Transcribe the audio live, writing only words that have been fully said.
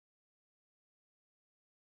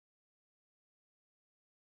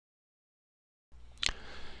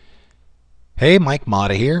Hey, Mike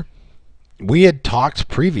Mata here. We had talked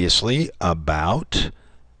previously about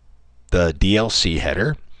the DLC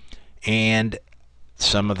header and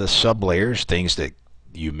some of the sublayers, things that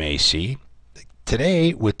you may see.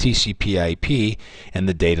 Today with TCP/IP and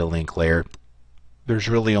the Datalink layer, there's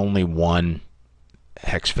really only one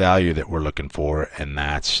hex value that we're looking for, and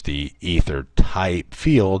that's the ether type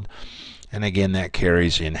field. And again, that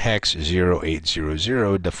carries in hex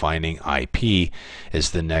 0800, defining IP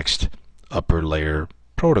as the next upper layer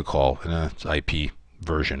protocol, and it's IP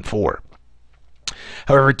version 4.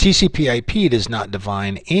 However, TCP/IP does not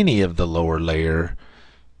define any of the lower layer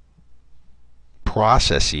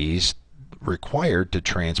processes required to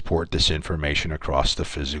transport this information across the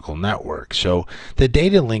physical network. So the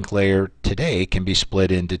data link layer today can be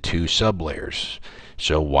split into two sublayers.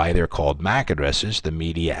 So why they're called MAC addresses, the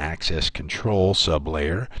media access control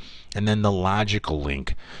sublayer, and then the logical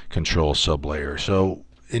link control sublayer. So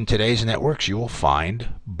in today's networks you will find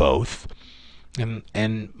both,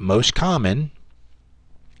 and most common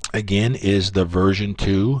again is the version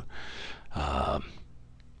 2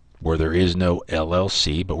 where there is no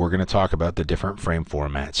LLC, but we're going to talk about the different frame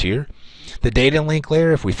formats here. The data link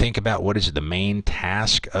layer, if we think about what is the main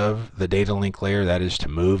task of the data link layer, that is to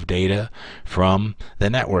move data from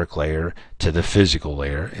the network layer to the physical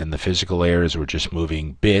layer. And the physical layer is we're just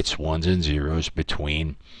moving bits, ones and zeros,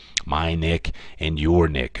 between my NIC and your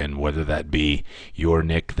NIC, and whether that be your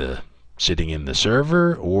NIC sitting in the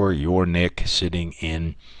server or your NIC sitting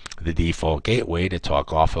in the default gateway to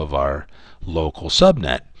talk off of our local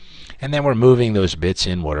subnet. And then we're moving those bits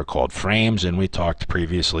in what are called frames, and we talked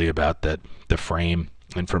previously about the frame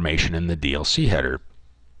information in the DLC header.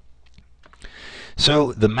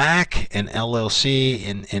 So the MAC and LLC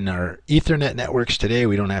in our Ethernet networks today,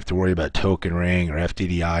 we don't have to worry about token ring or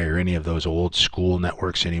FDDI or any of those old school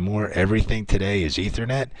networks anymore. Everything today is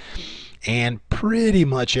Ethernet, and pretty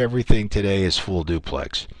much everything today is full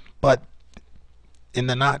duplex. But in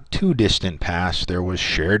the not too distant past, there was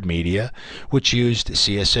shared media, which used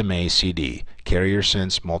CSMA-CD, carrier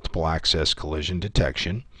sense multiple access collision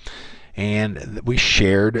detection, and we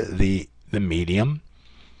shared the medium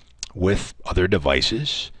with other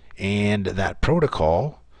devices, and that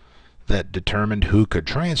protocol that determined who could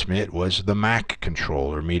transmit was the MAC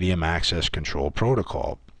control, or medium access control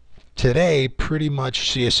protocol. Today, pretty much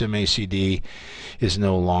CSMA-CD is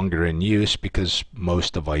no longer in use because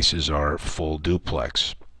most devices are full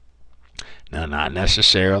duplex. Now, not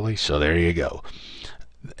necessarily, so there you go.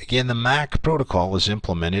 Again, the MAC protocol is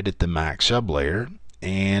implemented at the MAC sublayer,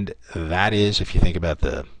 and that is, if you think about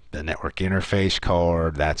the network interface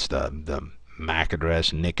card, that's the MAC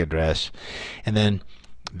address, NIC address, and then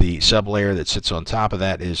the sublayer that sits on top of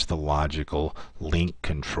that is the logical link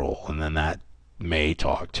control, and then that may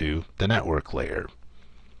talk to the network layer.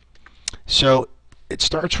 So it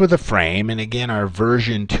starts with a frame, and again, our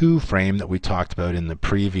version 2 frame that we talked about in the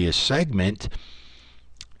previous segment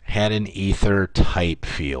had an ether type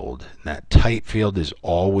field. That type field is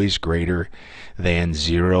always greater than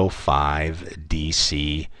 05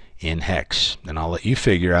 DC in hex, and I'll let you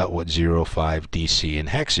figure out what 05 DC in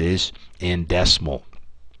hex is in decimal.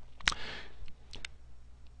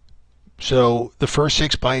 So the first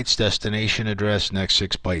 6 bytes destination address, next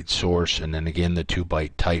 6 bytes source, and then again the 2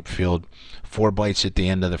 byte type field, 4 bytes at the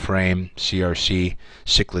end of the frame, CRC,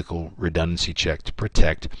 cyclical redundancy check to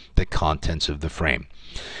protect the contents of the frame.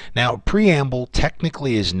 Now, preamble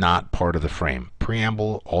technically is not part of the frame.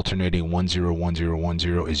 Preamble alternating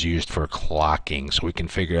 101010 is used for clocking, so we can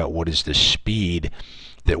figure out what is the speed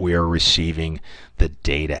that we are receiving the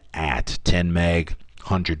data at. 10 meg,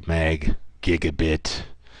 100 meg, gigabit,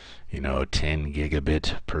 10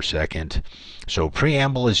 gigabit per second. So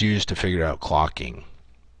preamble is used to figure out clocking.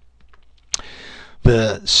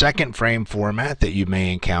 The second frame format that you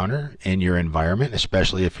may encounter in your environment,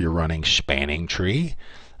 especially if you're running spanning tree,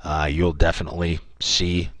 you'll definitely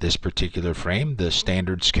see this particular frame. The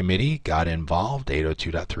Standards Committee got involved,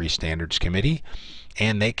 802.3 Standards Committee,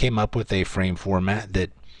 and they came up with a frame format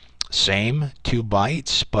that same 2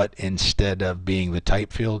 bytes, but instead of being the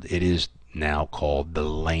type field, it is now called the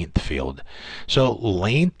length field. So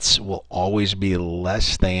lengths will always be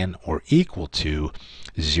less than or equal to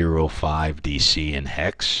 05 DC in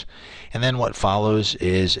hex, and then what follows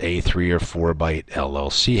is a 3 or 4 byte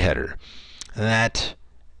LLC header. That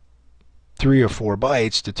 3 or 4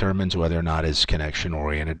 bytes determines whether or not it's connection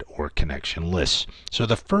oriented or connectionless. So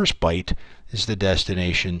the first byte is the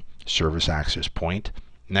destination service access point.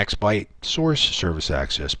 Next byte, source service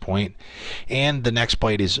access point, and the next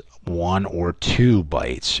byte is 1 or 2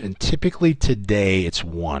 bytes, and typically today it's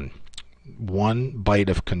 1 byte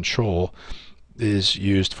of control is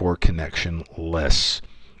used for connectionless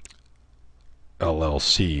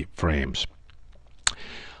LLC frames.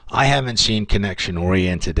 I haven't seen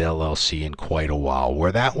connection-oriented LLC in quite a while.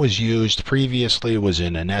 Where that was used previously was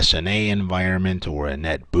in an SNA environment or a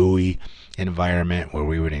NetBEUI environment where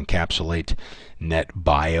we would encapsulate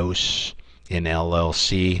NetBIOS in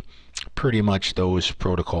LLC. Pretty much those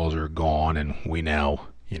protocols are gone, and we now,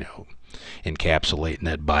 encapsulate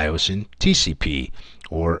NetBIOS in TCP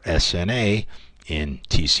or SNA in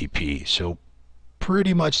TCP. So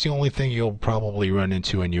pretty much the only thing you'll probably run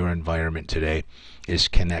into in your environment today is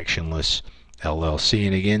connectionless LLC.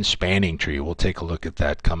 And again, spanning tree. We'll take a look at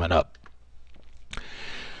that coming up.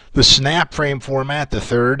 The snap frame format, the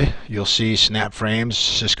third, you'll see snap frames,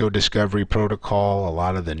 Cisco Discovery Protocol. A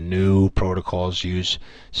lot of the new protocols use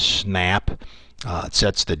snap. It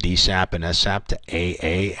sets the DSAP and SAP to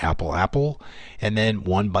AA, Apple, and then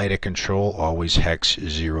 1 byte of control, always hex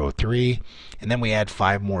 03. And then we add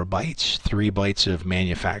 5 more bytes, 3 bytes of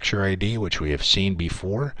manufacturer ID, which we have seen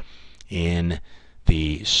before in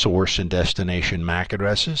the source and destination MAC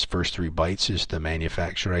addresses. First 3 bytes is the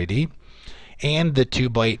manufacturer ID. And the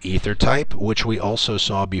 2-byte ether type, which we also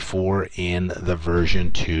saw before in the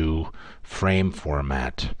version 2 frame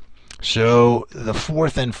format. So the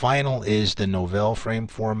fourth and final is the Novell frame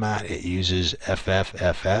format. It uses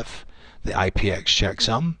FFFF, the IPX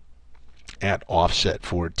checksum, at offset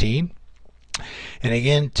 14. And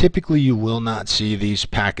again, typically you will not see these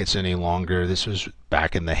packets any longer. This was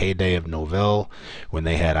back in the heyday of Novell when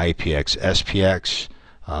they had IPX SPX.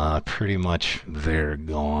 Pretty much they're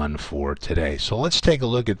gone for today. So let's take a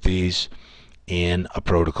look at these in a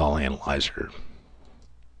protocol analyzer.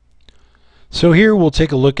 So here we'll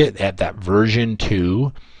take a look at that version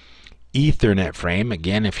 2 Ethernet frame.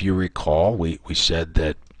 Again, if you recall, we said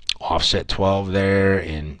that offset 12 there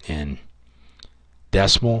in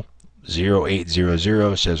decimal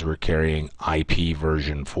 0800 says we're carrying IP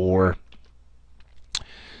version 4.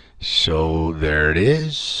 So there it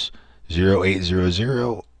is.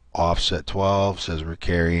 0800 offset 12 says we're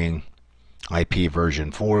carrying IP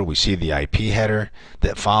version 4. We see the IP header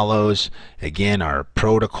that follows. Again, our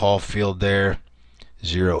protocol field there,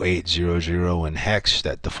 0800 in hex,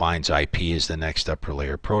 that defines IP as the next upper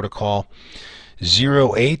layer protocol.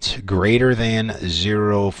 08 greater than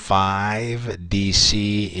 05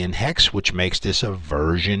 DC in hex, which makes this a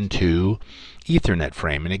version 2 Ethernet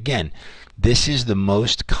frame. And again, this is the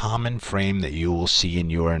most common frame that you will see in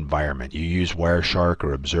your environment. You use Wireshark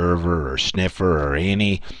or Observer or Sniffer or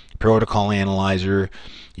any protocol analyzer,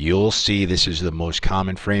 you'll see this is the most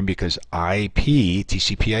common frame because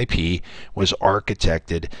TCP IP was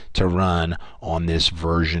architected to run on this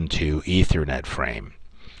version 2 Ethernet frame.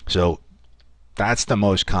 So that's the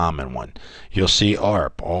most common one. You'll see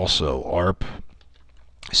ARP also. ARP,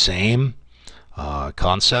 same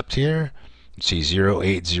concept here. See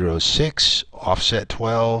 0806 offset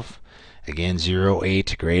 12, again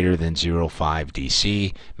 08 greater than 05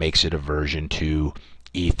 DC makes it a version 2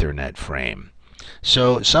 Ethernet frame.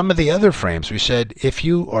 So some of the other frames, we said if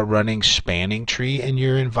you are running spanning tree in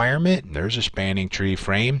your environment, there's a spanning tree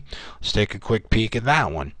frame. Let's take a quick peek at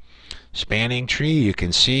that one. Spanning tree, you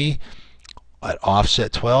can see at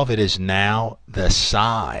offset 12 it is now the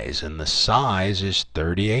size, and the size is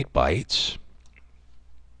 38 bytes.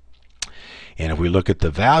 And if we look at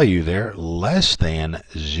the value there, less than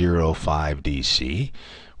 05 DC,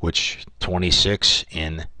 which 26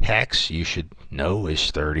 in hex, you should know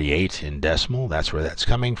is 38 in decimal. That's where that's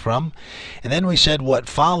coming from. And then we said what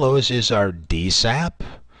follows is our DSAP,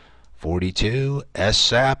 42,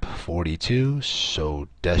 SSAP, 42, so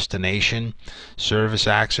destination service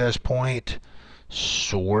access point,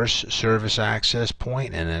 source service access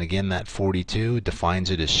point, and then again that 42 defines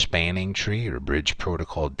it as spanning tree or bridge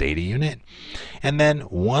protocol data unit, and then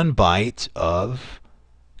 1 byte of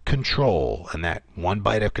control, and that 1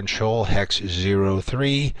 byte of control hex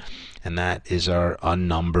 03, and that is our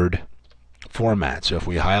unnumbered format. So if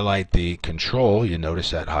we highlight the control, you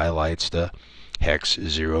notice that highlights the hex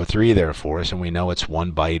 03 there for us, and we know it's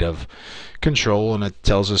 1 byte of control, and it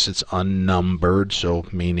tells us it's unnumbered, so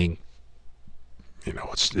meaning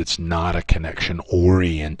it's not a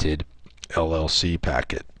connection-oriented LLC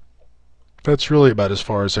packet. That's really about as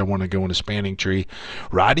far as I want to go in a spanning tree.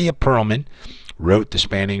 Radia Perlman wrote the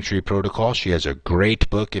spanning tree protocol. She has a great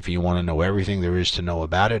book if you want to know everything there is to know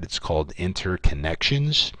about it. It's called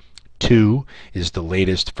Interconnections. 2 is the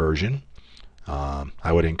latest version.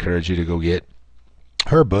 I would encourage you to go get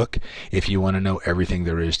her book if you want to know everything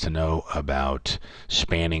there is to know about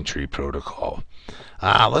spanning tree protocol.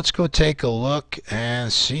 Let's go take a look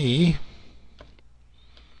and see.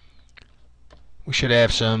 we should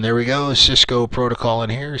have some, there we go, Cisco protocol in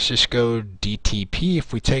here, Cisco DTP.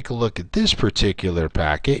 If we take a look at this particular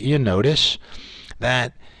packet, you notice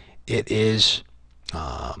that it is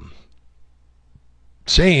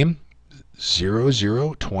same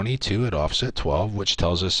 0022 at offset 12, which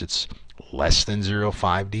tells us it's less than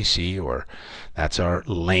 0.5 DC, or that's our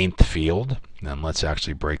length field. And let's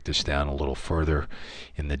actually break this down a little further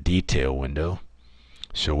in the detail window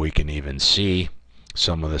so we can even see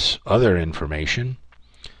some of this other information.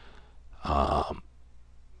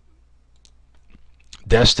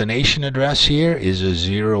 Destination address here is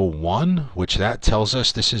a 01, which that tells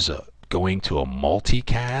us this is going to a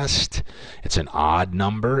multicast. It's an odd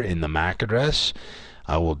number in the MAC address.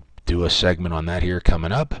 I will do a segment on that here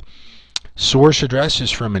coming up. Source address is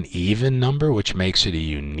from an even number, which makes it a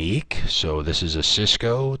unique. So this is a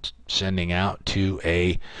Cisco sending out to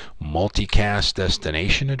a multicast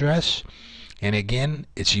destination address. And again,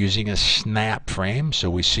 it's using a snap frame.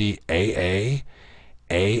 So we see AA,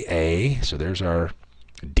 AA. So there's our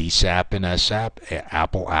DSAP and SAP,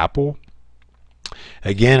 Apple, Apple.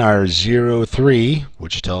 Again, our 03,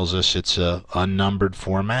 which tells us it's a unnumbered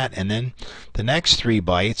format. And then the next 3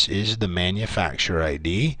 bytes is the manufacturer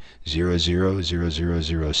ID,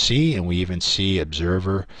 00000C. And we even see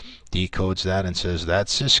Observer decodes that and says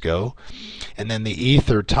that's Cisco. And then the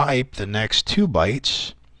ether type, the next 2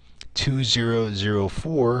 bytes,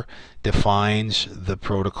 2004, defines the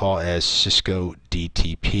protocol as Cisco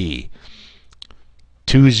DTP.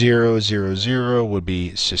 2000 would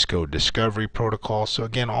be Cisco Discovery Protocol. So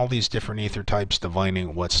again, all these different ether types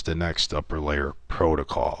defining what's the next upper layer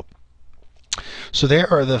protocol. So there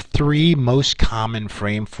are the 3 most common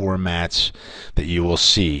frame formats that you will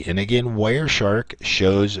see. And again, Wireshark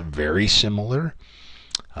shows very similar.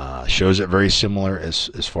 Shows it very similar as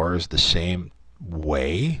far as the same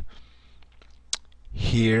way.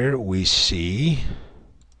 Here we see,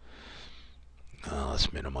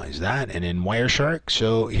 let's minimize that, and in Wireshark,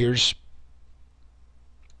 so here's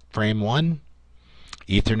frame 1,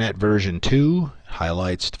 Ethernet version 2,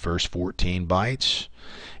 highlights the first 14 bytes.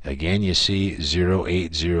 Again, you see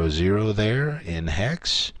 0800 there in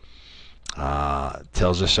hex.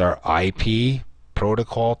 Tells us our IP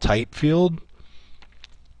protocol type field.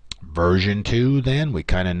 Version 2, then we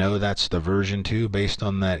kind of know that's the version 2 based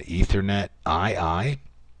on that Ethernet II.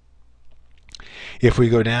 If we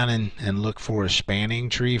go down and look for a spanning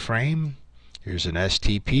tree frame, here's an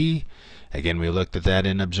STP. Again, we looked at that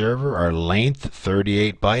in Observer. Our length,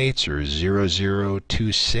 38 bytes, or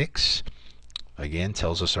 0026. Again,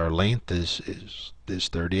 tells us our length is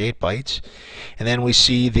 38 bytes. And then we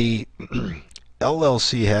see the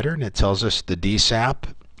LLC header, and it tells us the DSAP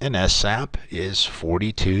and SAP is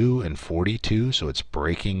 42 and 42, so it's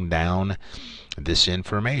breaking down this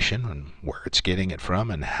information and where it's getting it from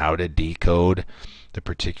and how to decode the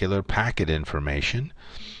particular packet information.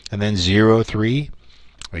 And then 03,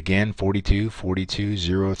 again 42,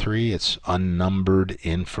 42, 03, it's unnumbered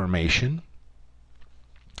information.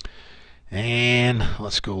 And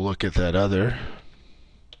let's go look at that other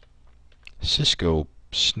Cisco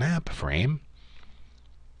snap frame.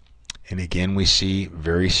 And again, we see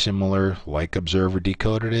very similar, like Observer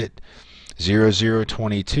decoded it.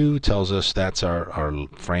 0022 tells us that's our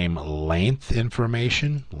frame length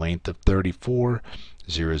information, length of 34,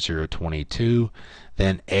 0022.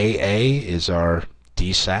 Then AA is our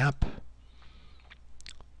DSAP,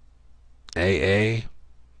 AA,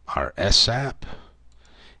 our SAP,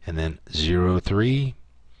 and then 03,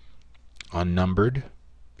 unnumbered.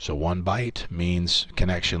 So 1 byte means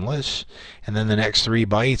connectionless, and then the next 3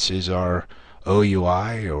 bytes is our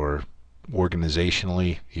OUI, or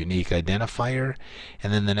organizationally unique identifier,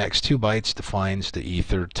 and then the next 2 bytes defines the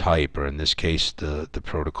ether type, or in this case the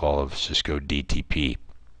protocol of Cisco DTP.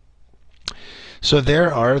 So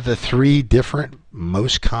there are the 3 different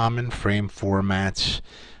most common frame formats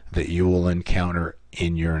that you will encounter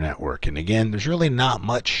in your network. And again, there's really not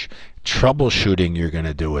much troubleshooting you're going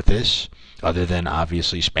to do with this, other than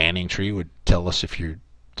obviously spanning tree would tell us if you're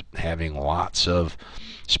having lots of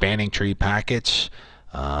spanning tree packets.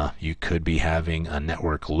 You could be having a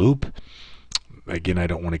network loop. Again, I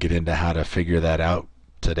don't want to get into how to figure that out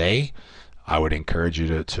today. I would encourage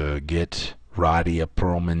you to get Radia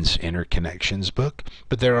Perlman's interconnections book,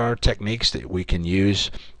 but there are techniques that we can use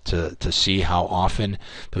to see how often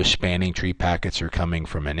those spanning tree packets are coming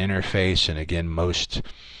from an interface. And again, most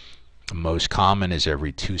common is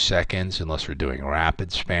every 2 seconds, unless we're doing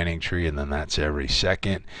rapid spanning tree, and then that's every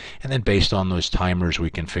second. And then based on those timers, we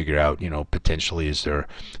can figure out, potentially is there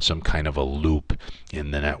some kind of a loop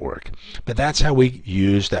in the network. But that's how we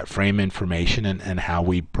use that frame information and how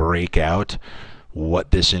we break out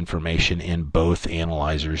what this information in both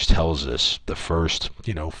analyzers tells us. The first,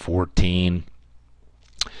 14,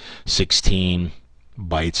 16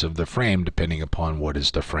 bytes of the frame, depending upon what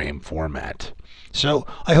is the frame format. So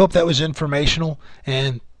I hope that was informational,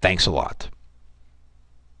 and thanks a lot.